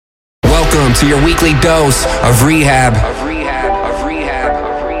welcome to your weekly dose of rehab.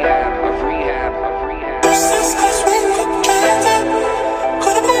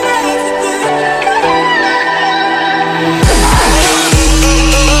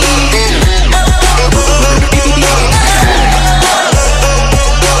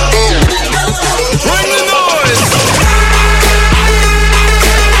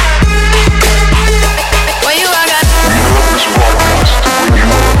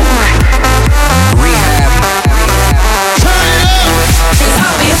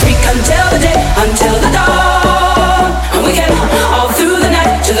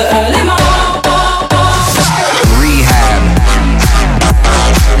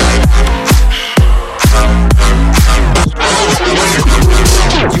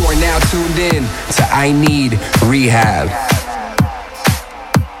 I need rehab.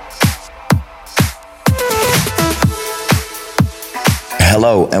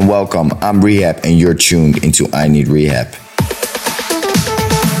 Hello and welcome. I'm Rehab and you're tuned into I Need Rehab.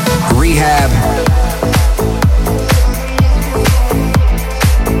 Rehab.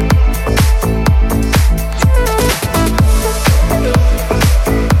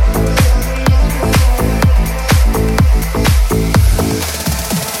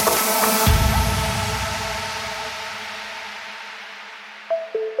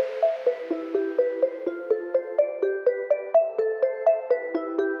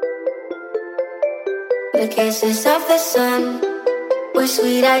 The kisses of the sun were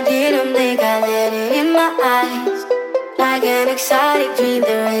sweet, I didn't blink, I let it in my eyes. Like an exotic dream,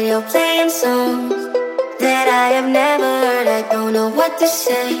 the radio playing songs that I have never heard, I don't know what to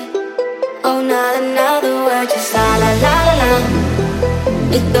say. Oh, not another word, just la la la la la.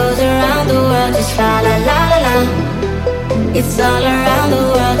 It goes around the world, just la la la la la. It's all around the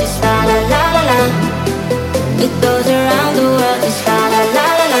world, just la la la la la. It goes around the world, just la la la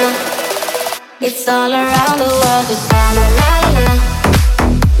la la. It's all around the world, just la la la la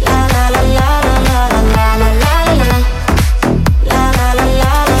la la la la la la la la la la la. La la la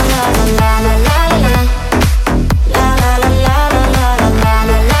la la la la la la la. La la la la la la la la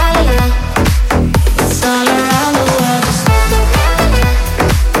la la. It's all around the world, just la la la la.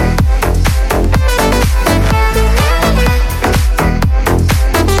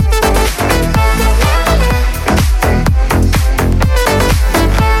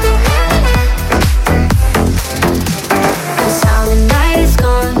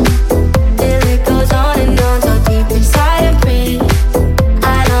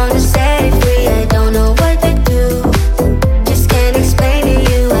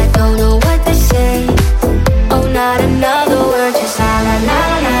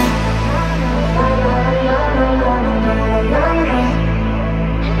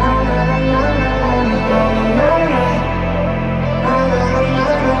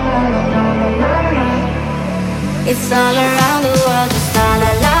 It's all around the world, just la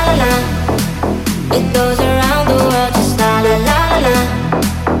la la la la. It goes around the world, just la la la la la.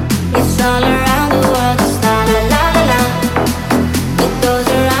 It's all around the world, just la la la la la. It goes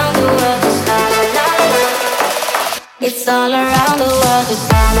around the world, just la la la la la. It's all around the world, just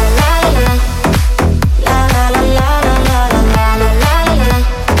la la la la la. La la la la la la la la la la.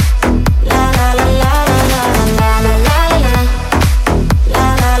 La la la la la la la la la la. La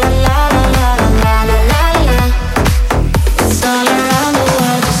la la la la la la la la. It's all around the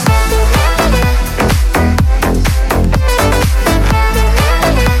world, just la la la la.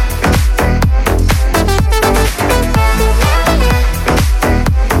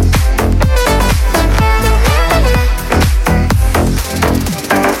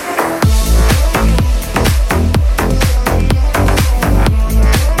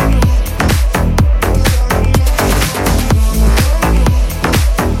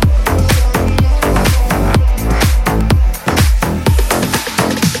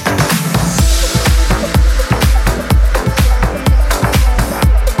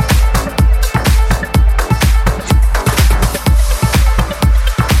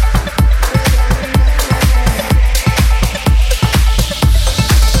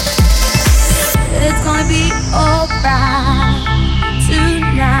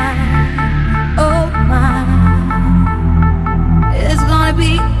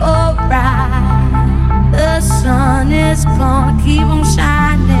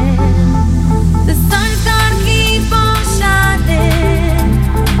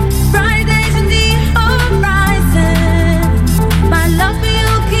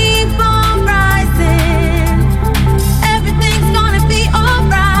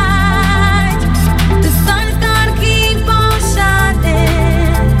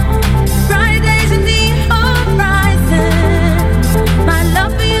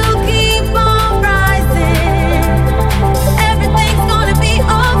 Keep on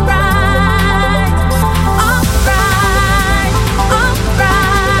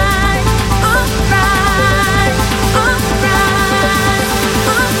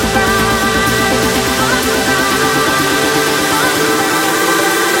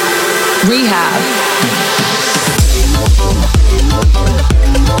r3hab.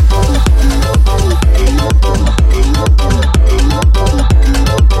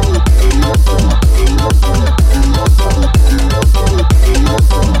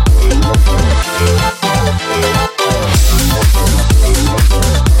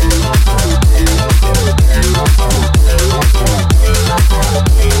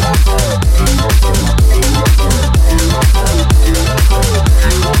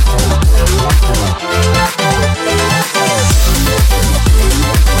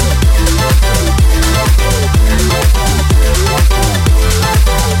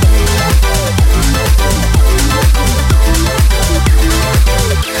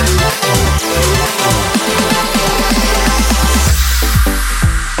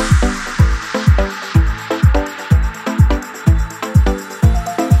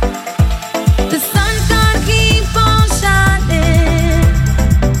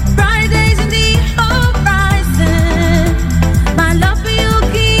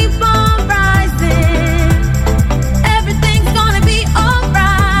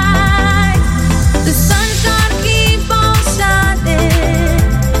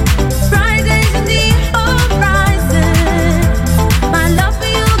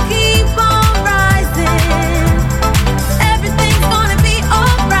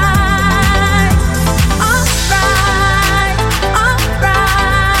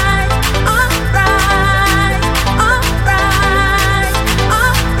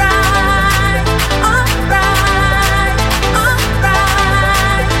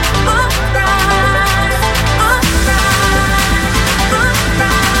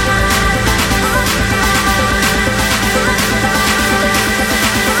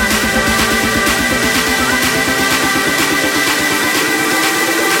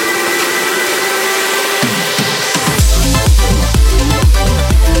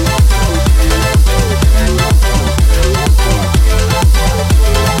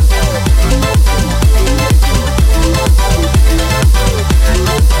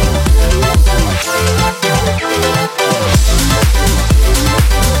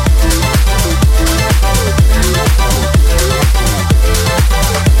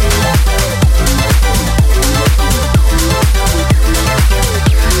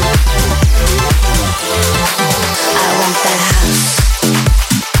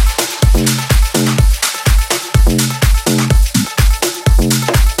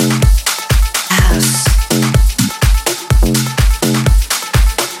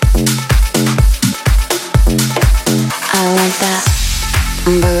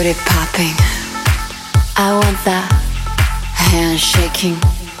 Booty popping, I want that hand shaking,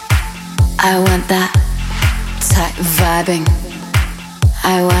 I want that tight vibing,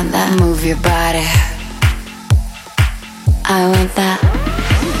 I want that move your body, I want that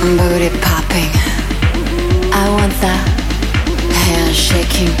booty popping, I want that hand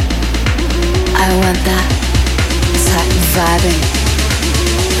shaking, I want that tight vibing,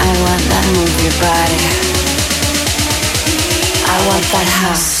 I want that move your body, I want that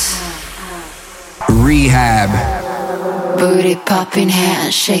house. Rehab. Booty popping,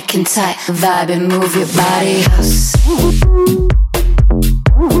 hand shaking tight, vibing, move your body. House. I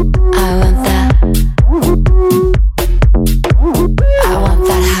want that. I want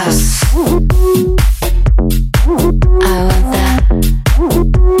that house. I want that.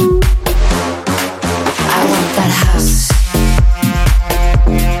 I want that house.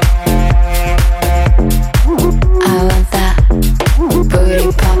 I want that. Booty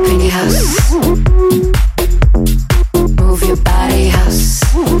popping house. Move your body house.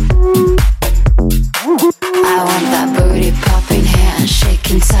 I want that booty popping, hand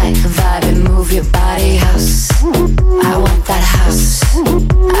shaking tight, vibing, move your body house. I want that house.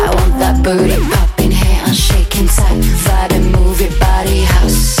 I want that booty popping, hand shaking tight, vibing, move your body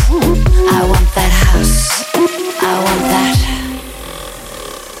house. I want that house. I want that.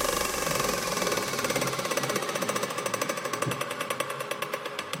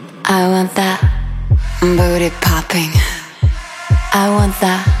 I want that booty popping. I want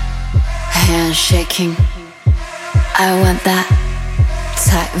that hand shaking. I want that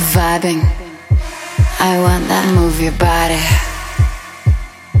tight vibing. I want that move your body.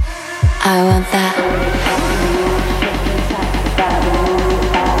 I want that.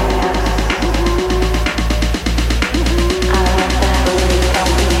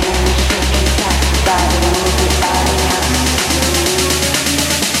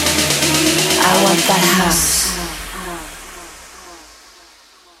 I want that house.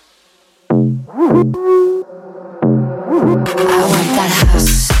 I want that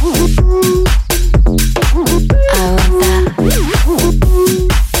house. I want that.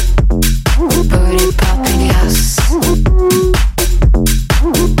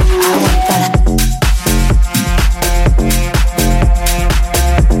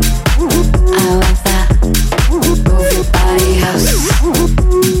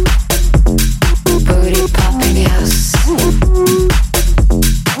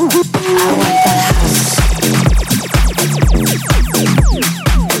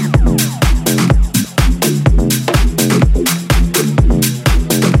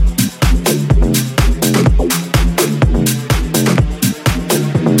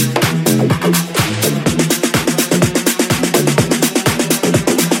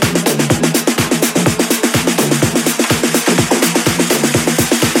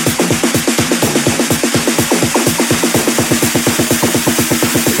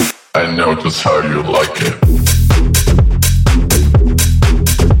 just how you like it.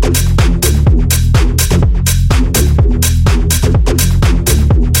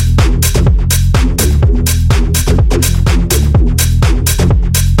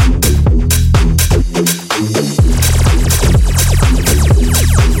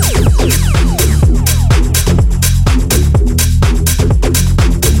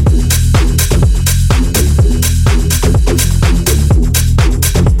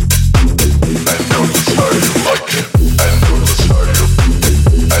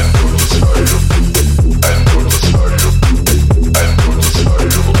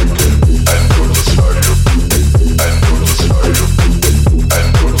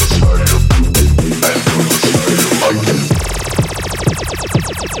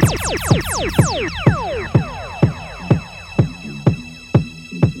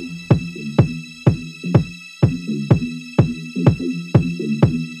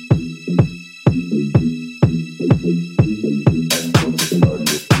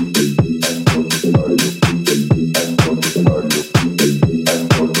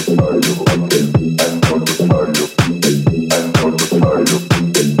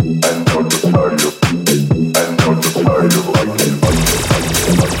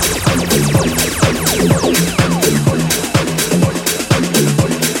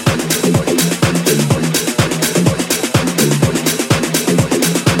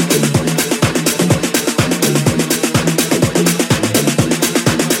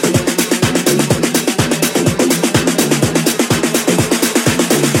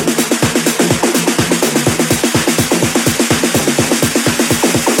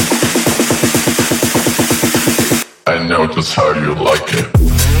 Just how you like it.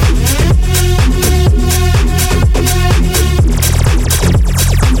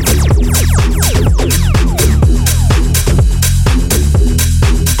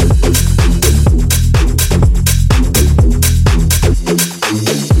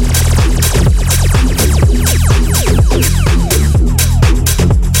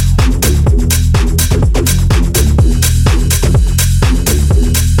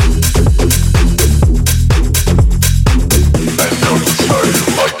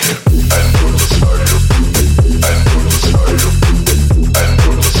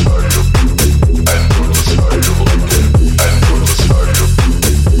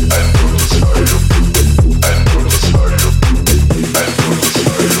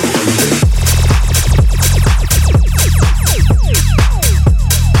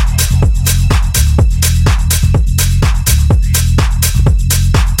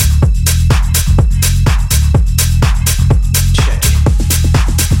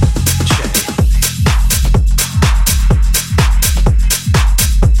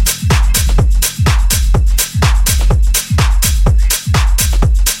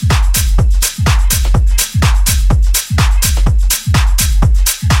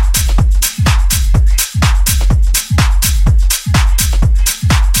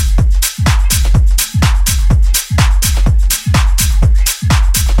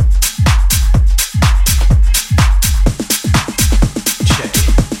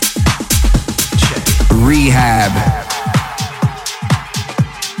 r3hab.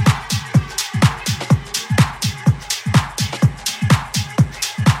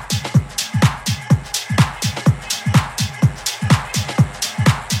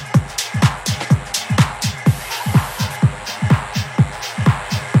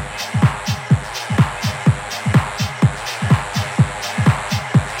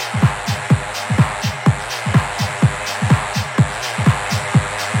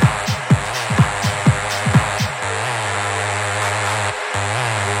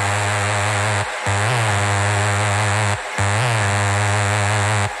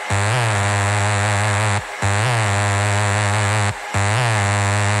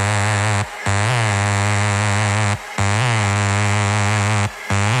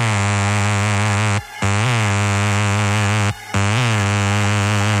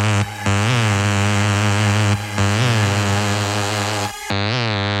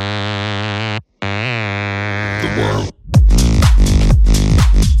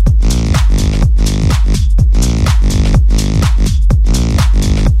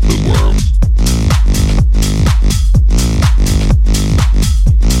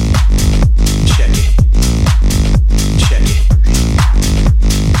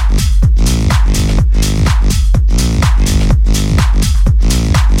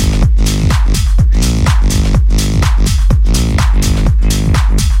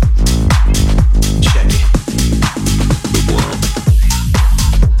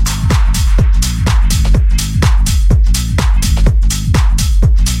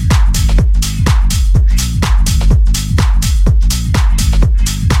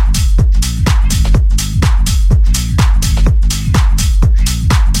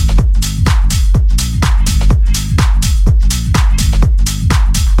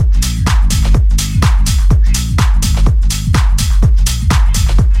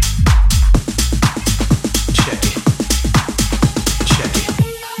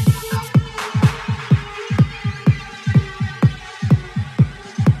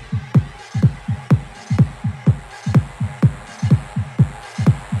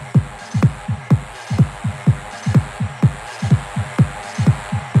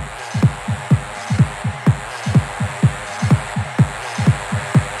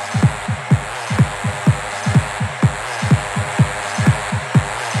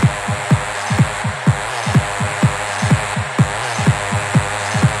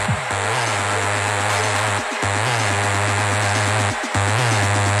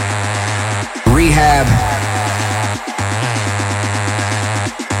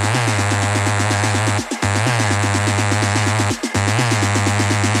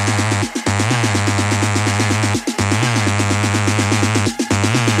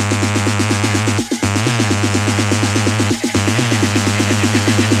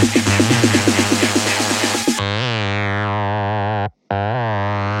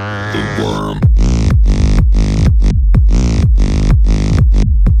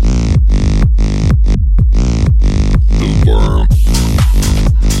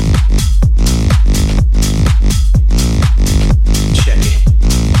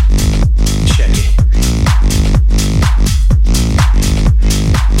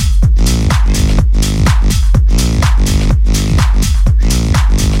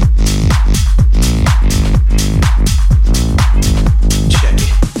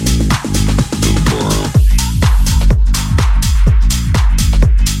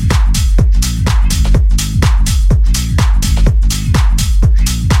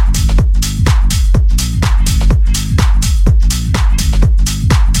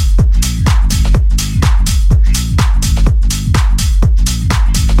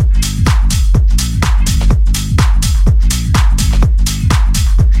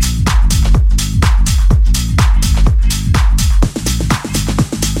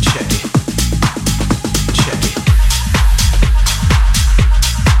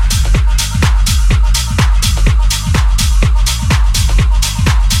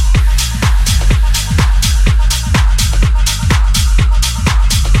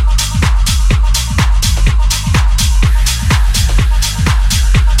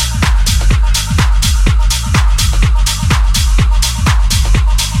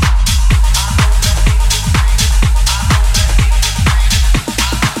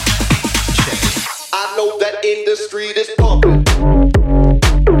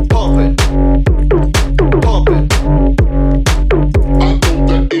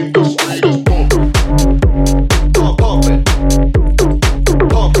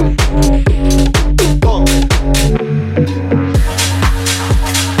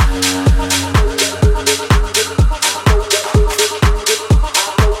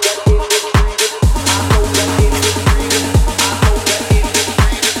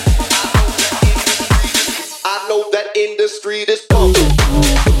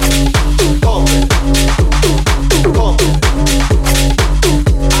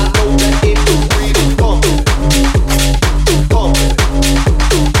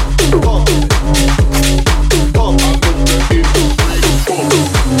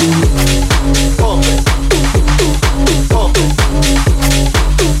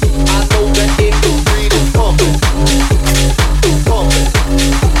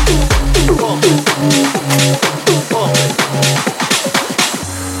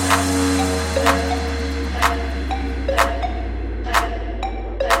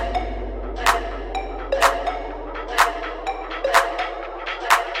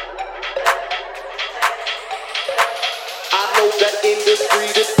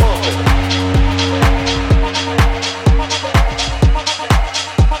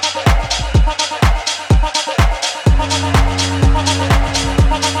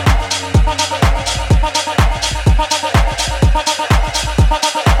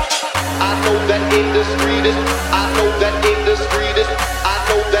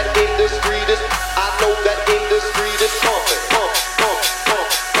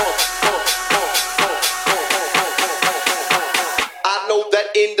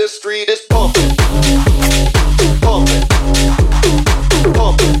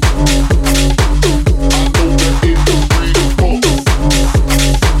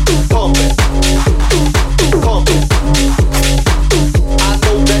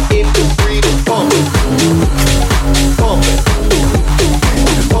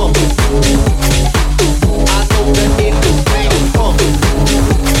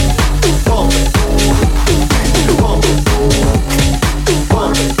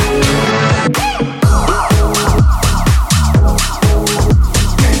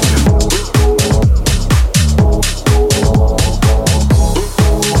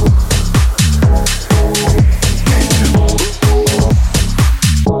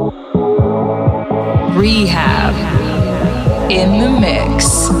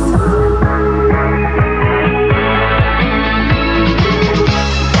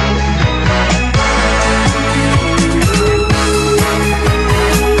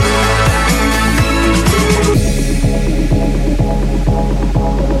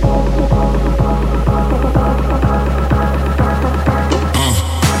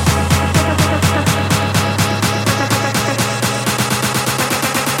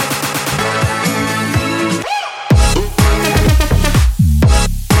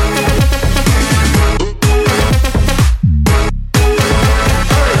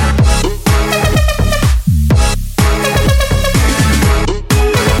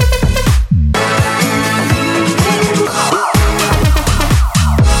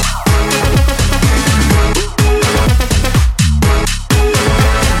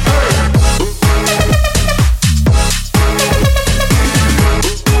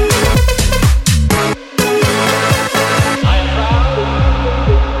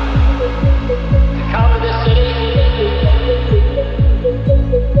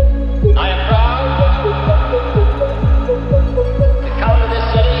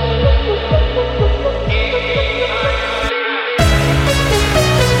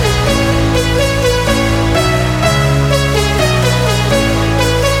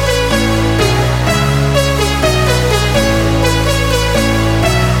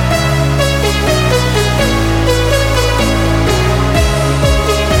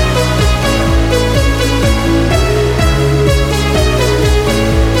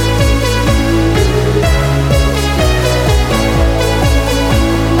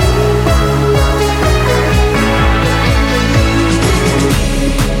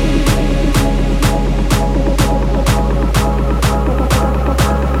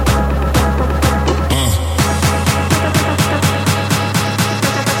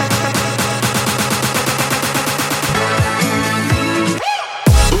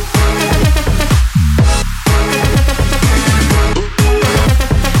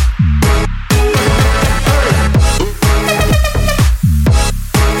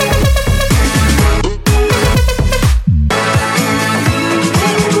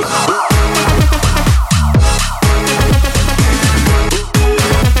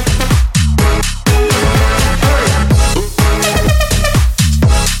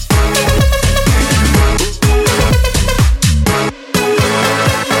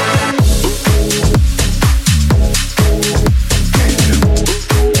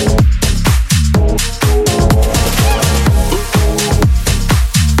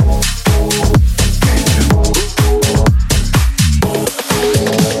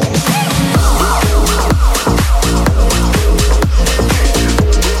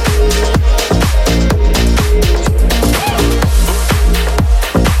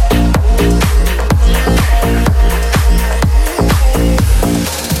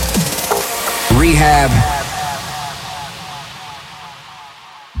 rehab.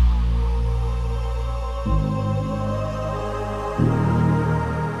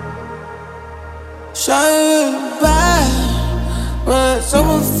 Shining back, but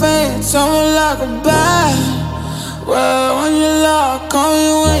someone faint, someone like a bat. Well, when you love, call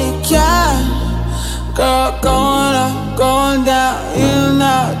me when you can. Girl, going up, going down, in and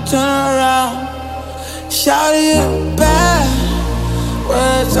out, turn around. Shout you back,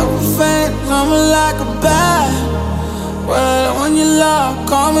 well, someone faint, someone like a bat. Well, when you love,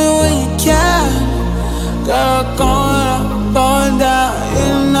 call me when you can. Girl, going up, going down,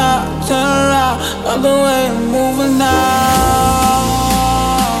 in and out, turn around. Other way, moving now.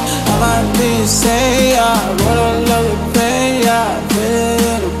 I might be insane, yeah, but I love the pain, yeah.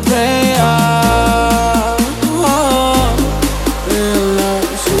 Feel the pain, yeah. Real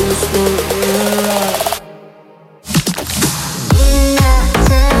life, she's for real life.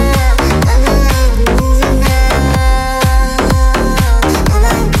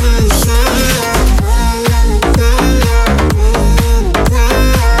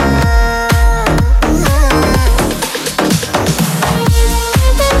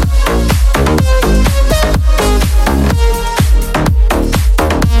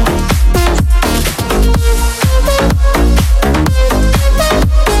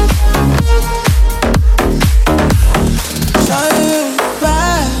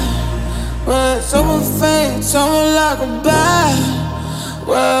 Someone like a bat.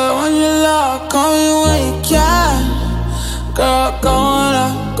 Well, when you love, call me when you can. Girl, going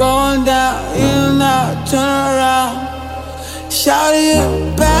up, going down, in and out, turn around. Shout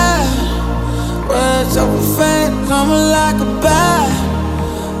you back. Well, someone faint, someone like a bat.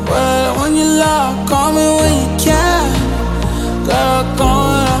 Well, when you love, call me when you can. Girl,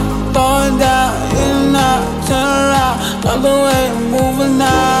 going up, going down, in and out, turn around. Other way, moving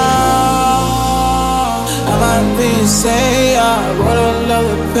now. I might be insane, yeah, but I love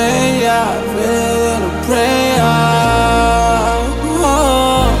the pain, yeah. Feel the prayer,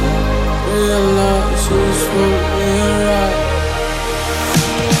 real love, she's for real right.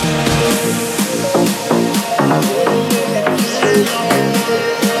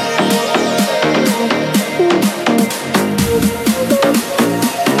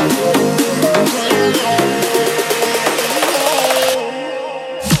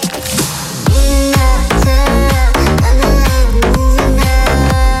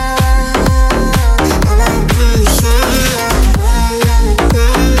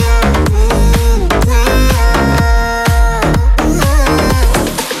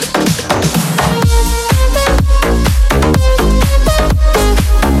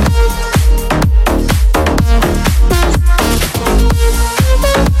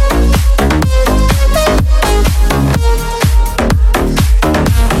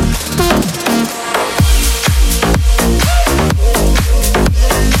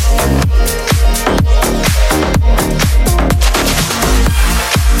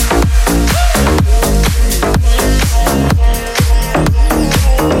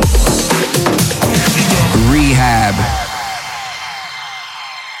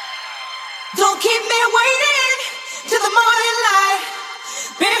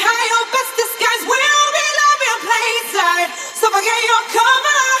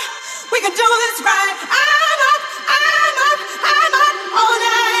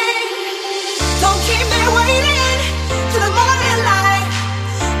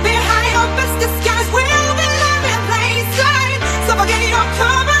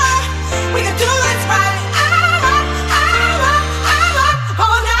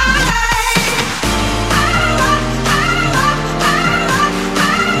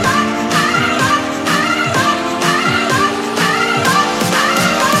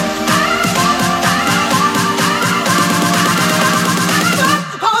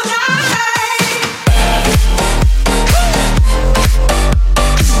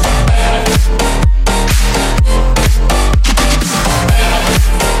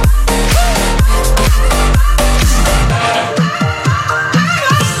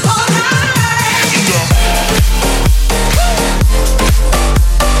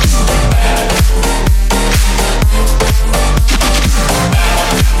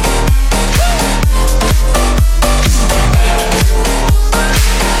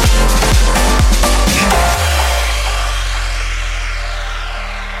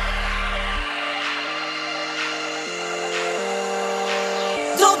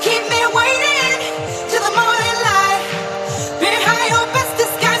 Keep me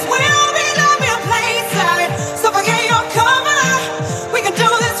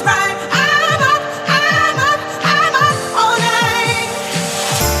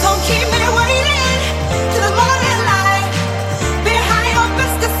waiting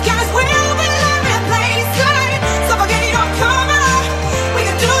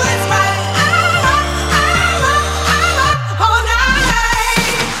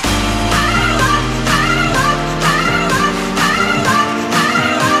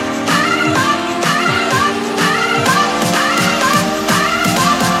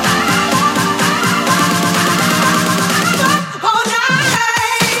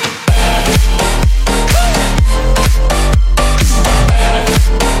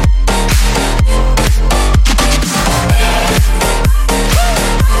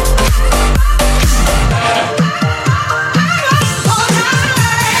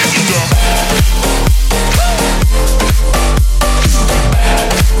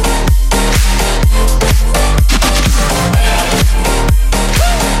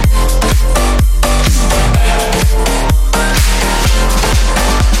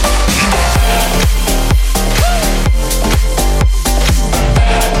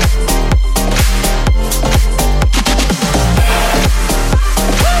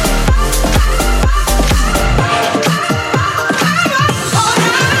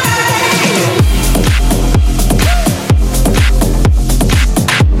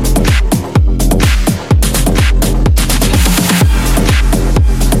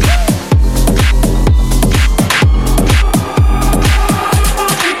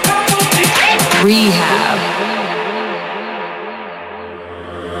r3hab.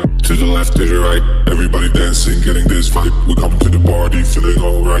 To the left, to the right, everybody dancing, getting this vibe. We come to the party, feeling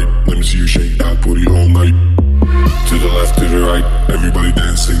alright. Let me see you shake that booty all night. To the left, to the right, everybody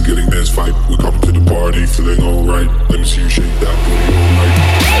dancing, getting this vibe. We come to the party, feeling alright. Let me see you shake that booty all night.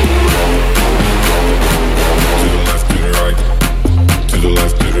 To the left, to the right, to the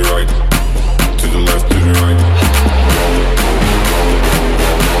left, to the right, to the left, to the right,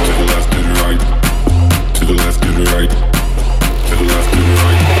 to the left, to the right, to the left, to the right, to the left, to the right,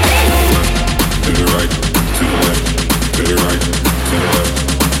 to the right, to the left, to the right, to the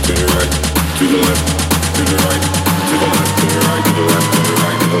left, to the right, to the left, to the right, to the left, to the right, to the left, to the right, to the left, to the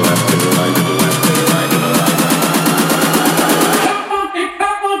right, to the left, to the right, to the right.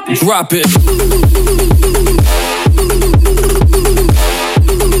 Drop it.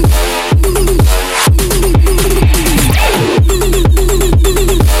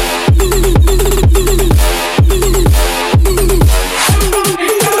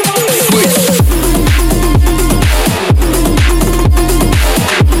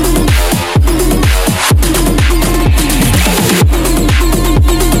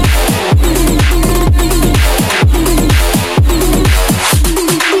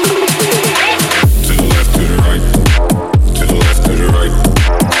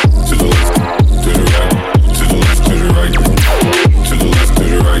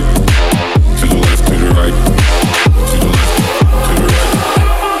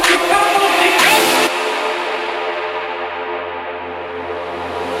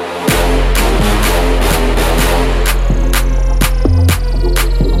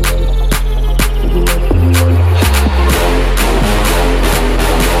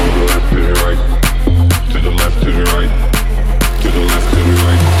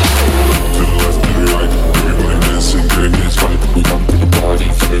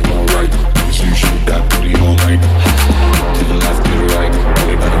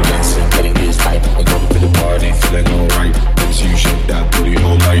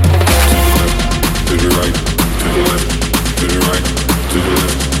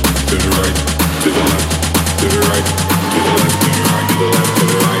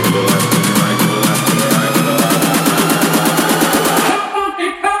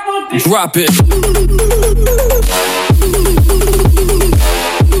 Drop it.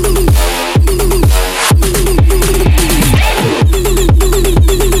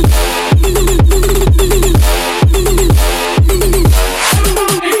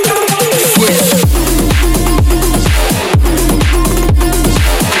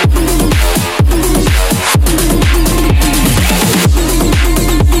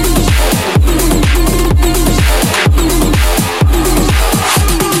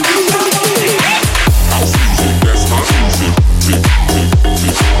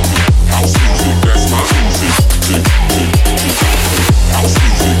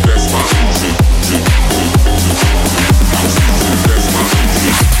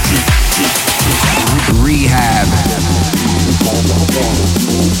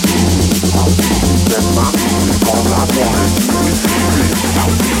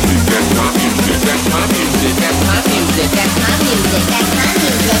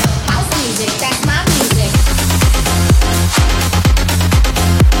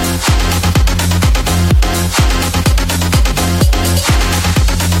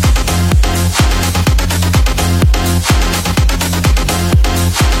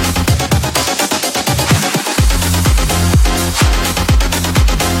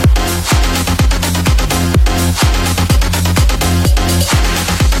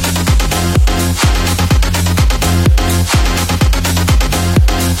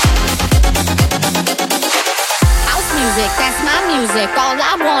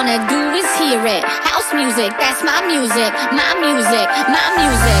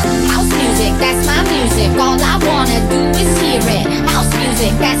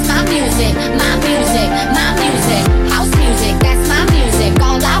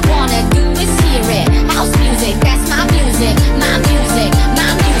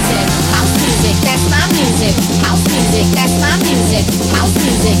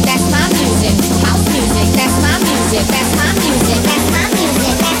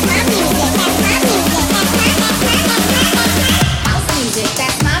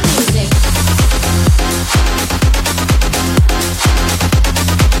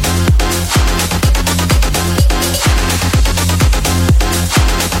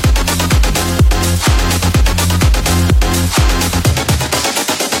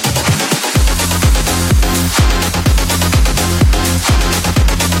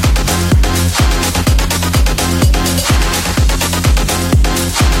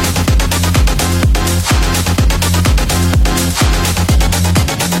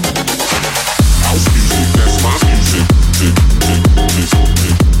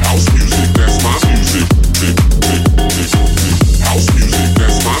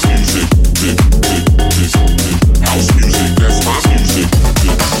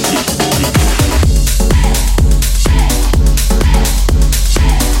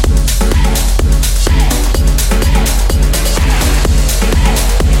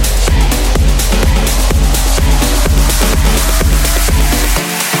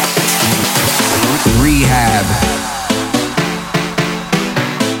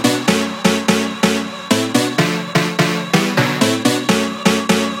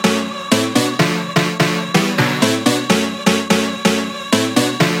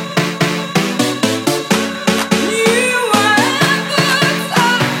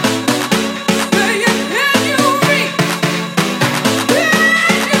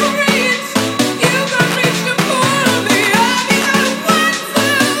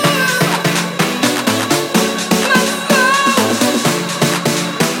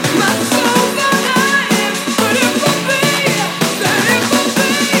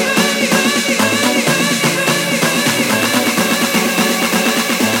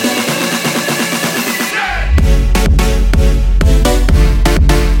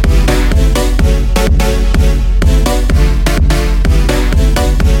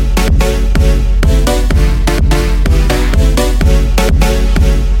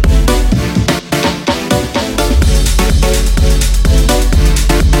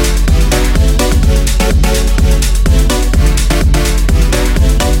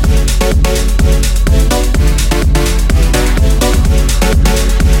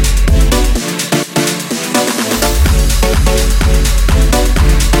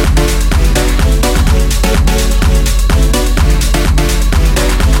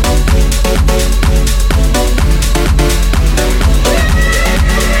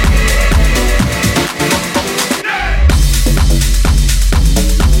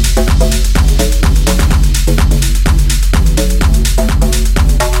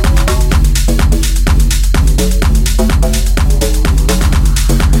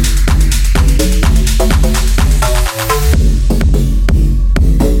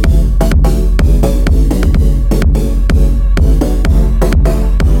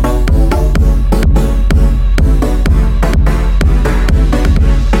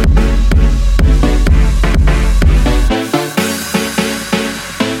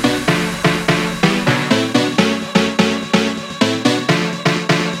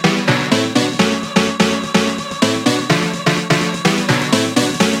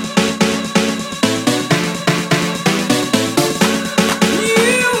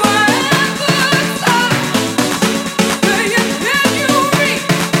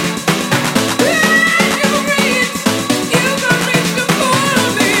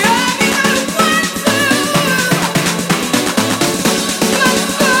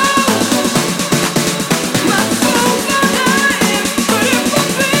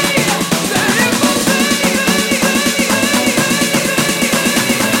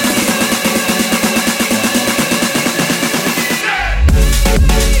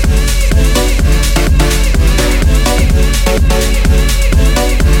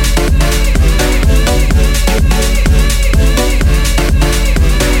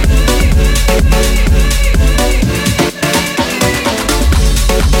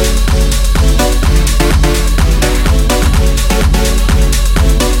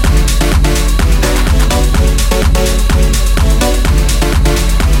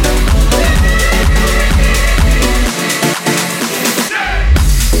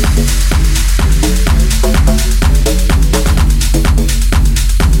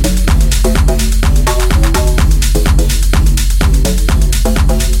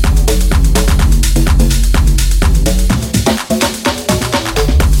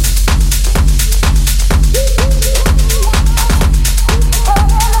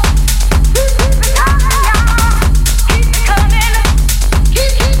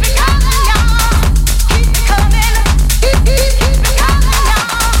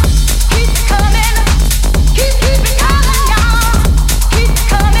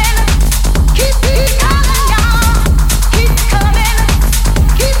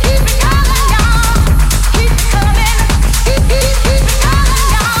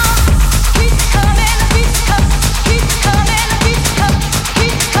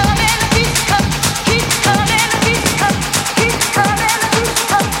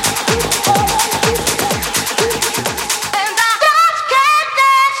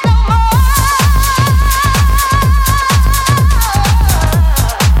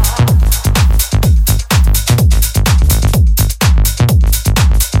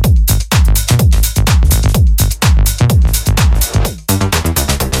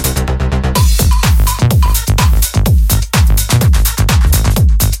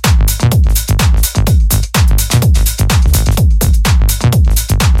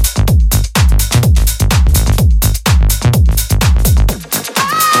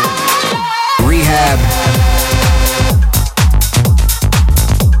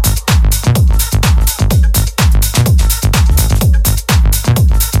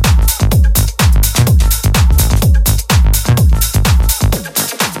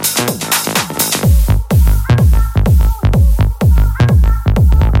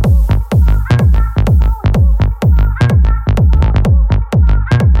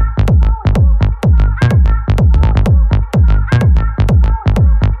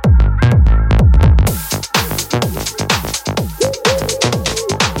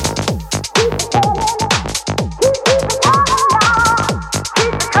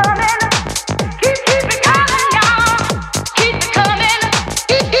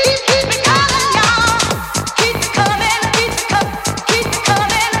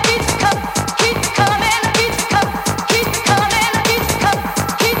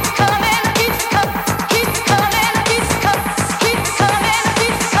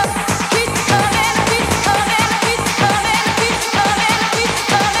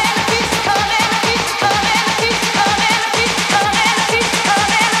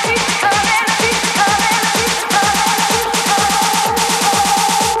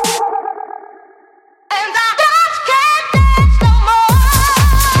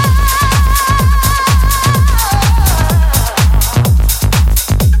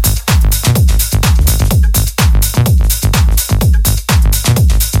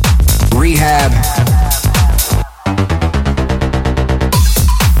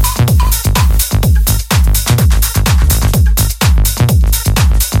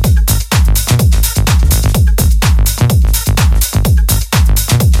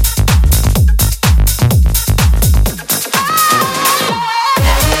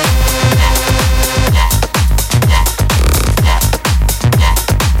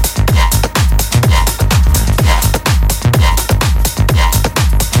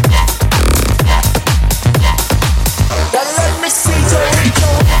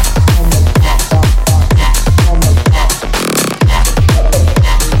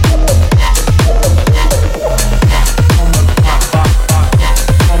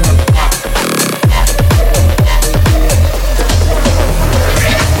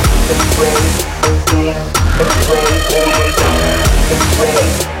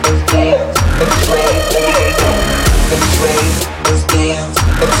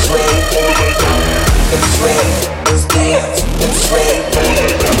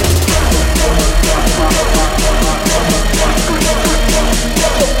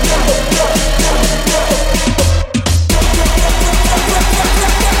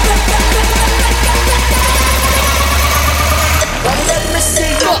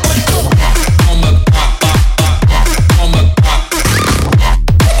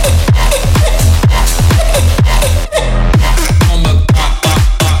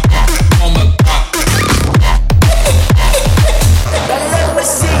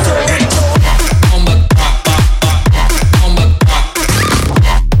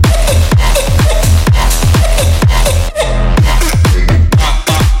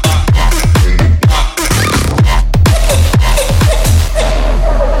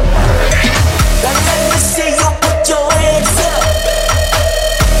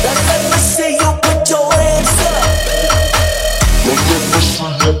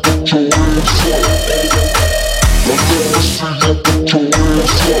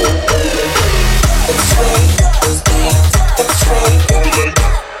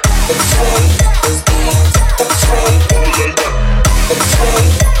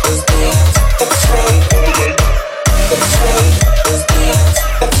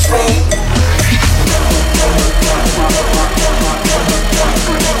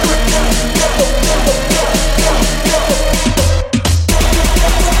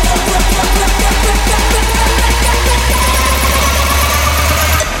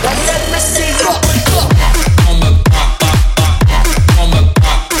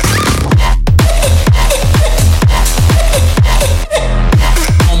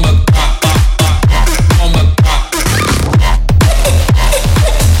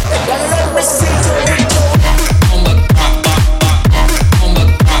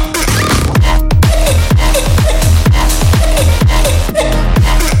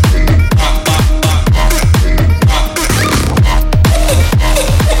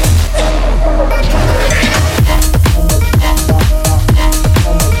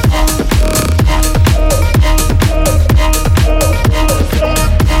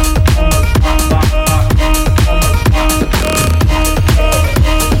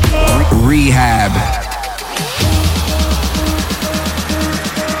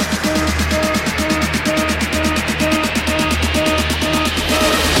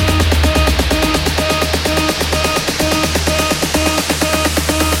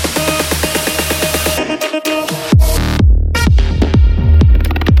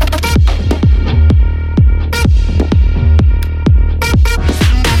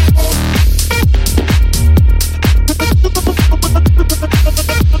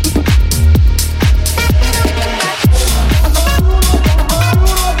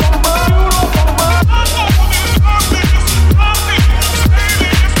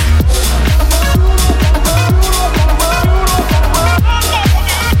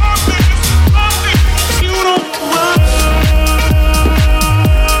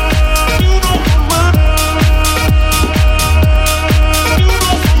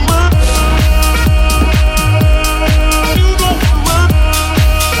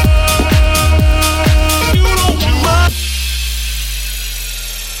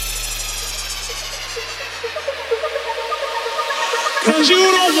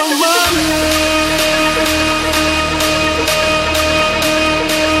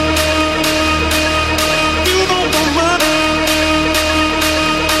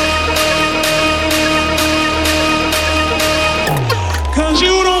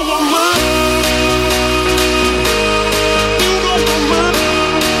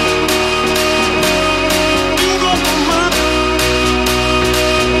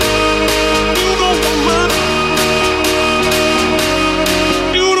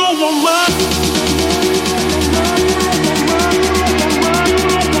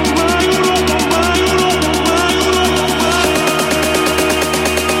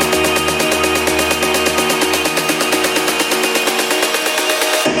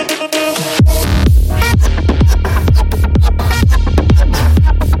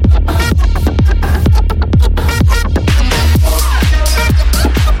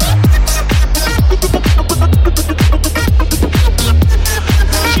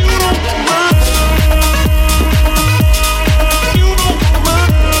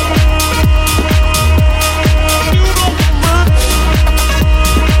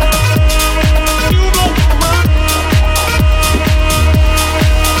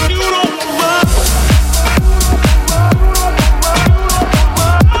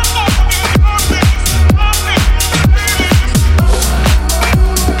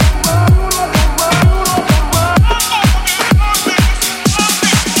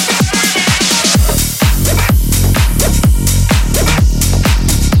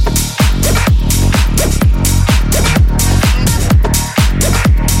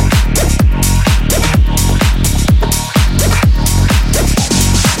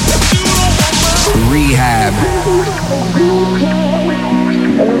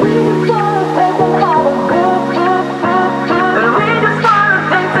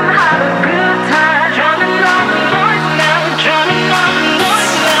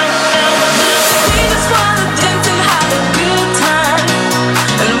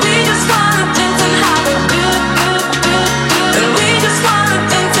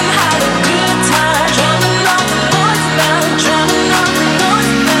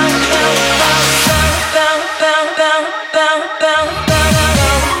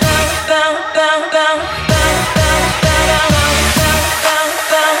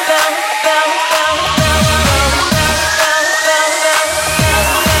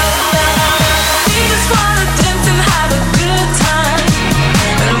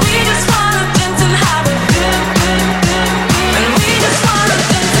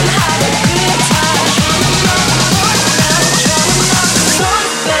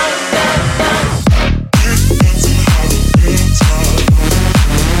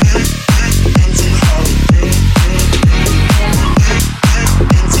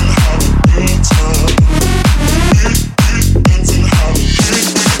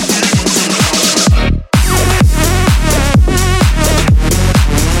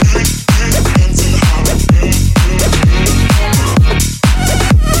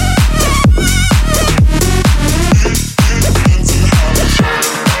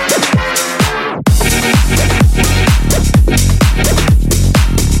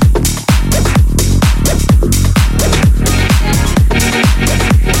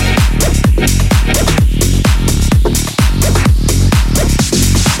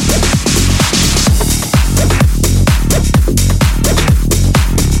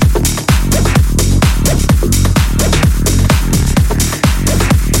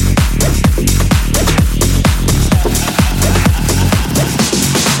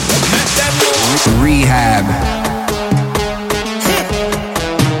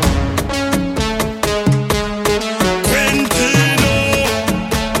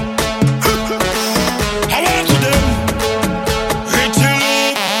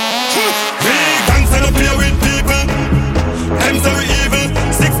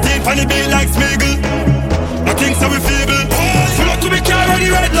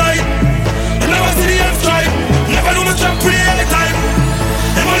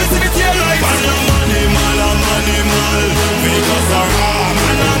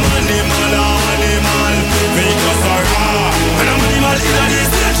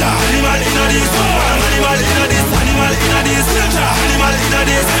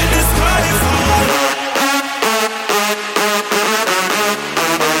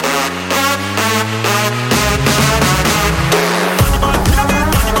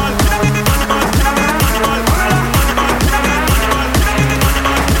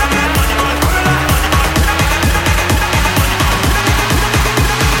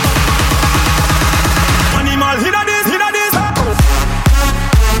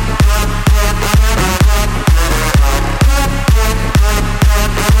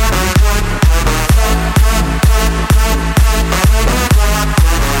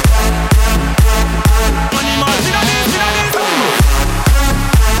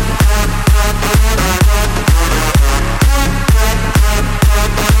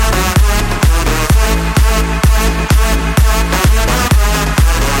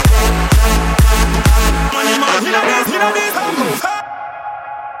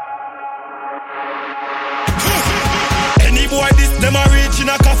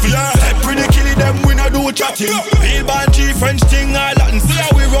 we chatting. Real band G, French thing, all Latin. See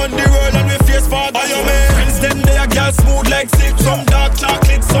how we run the world and we face for the friends, them they are girls smooth like silk. Some dark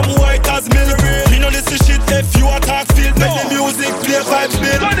chocolate, some white as milk. You know this is shit if you attack field. Make the music play vibes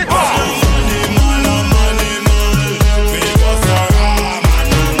build. Money, money, money, Vegas are raw.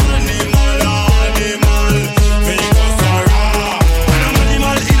 Money, money, money, Vegas are raw.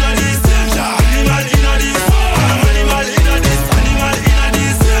 Animal inna this, animal inna this, animal inna this, animal inna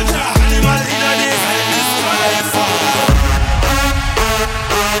this, animal inna this.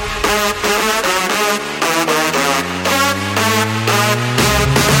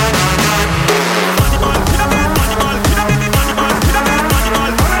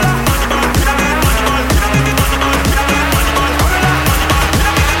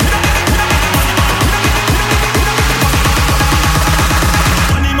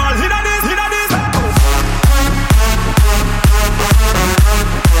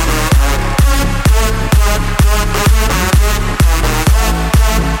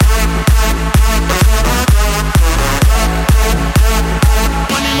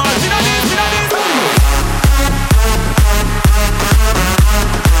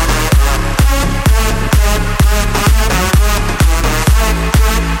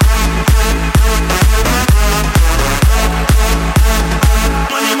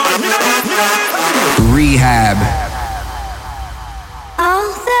 Rehab. All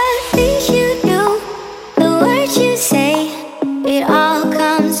the things you do, the words you say, it all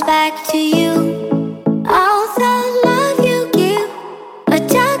comes back to you. All the love you give, a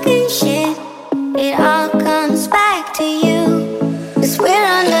talking shit, it all comes back to you. 'Cause we're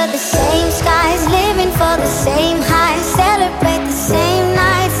under the same skies, living for the same highs, celebrate the same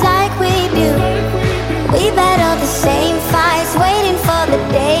nights like we do. We battle the same fights, waiting for the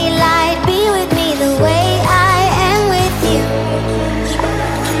daylight. Be with me the way I am with you.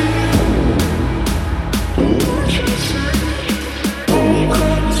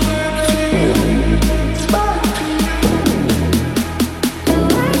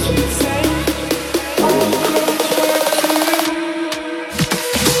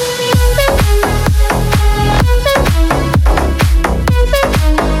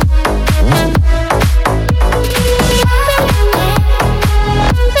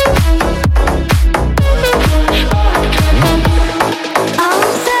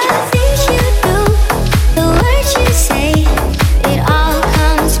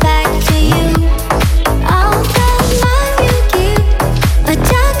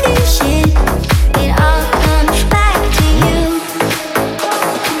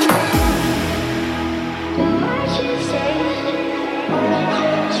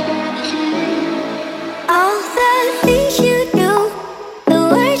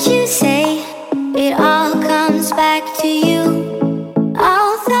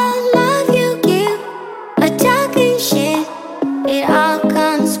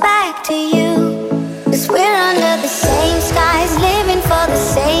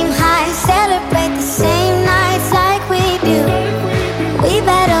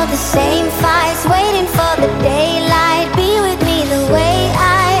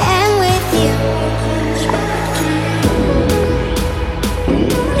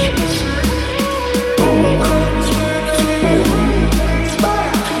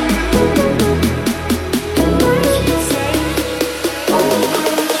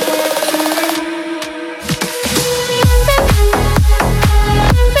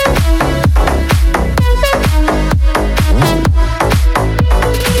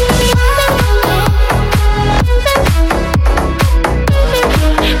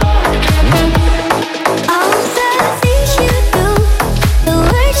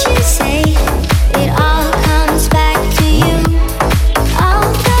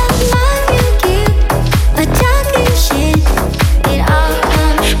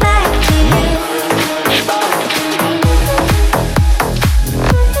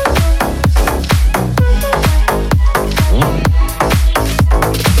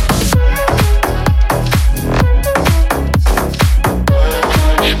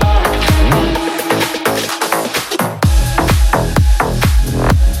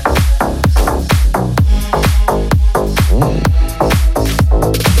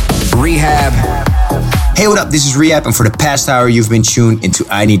 Hey, what up? This is r3hab, and for the past hour, you've been tuned into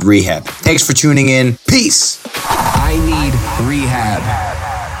I Need Rehab. Thanks for tuning in. Peace. I Need Rehab.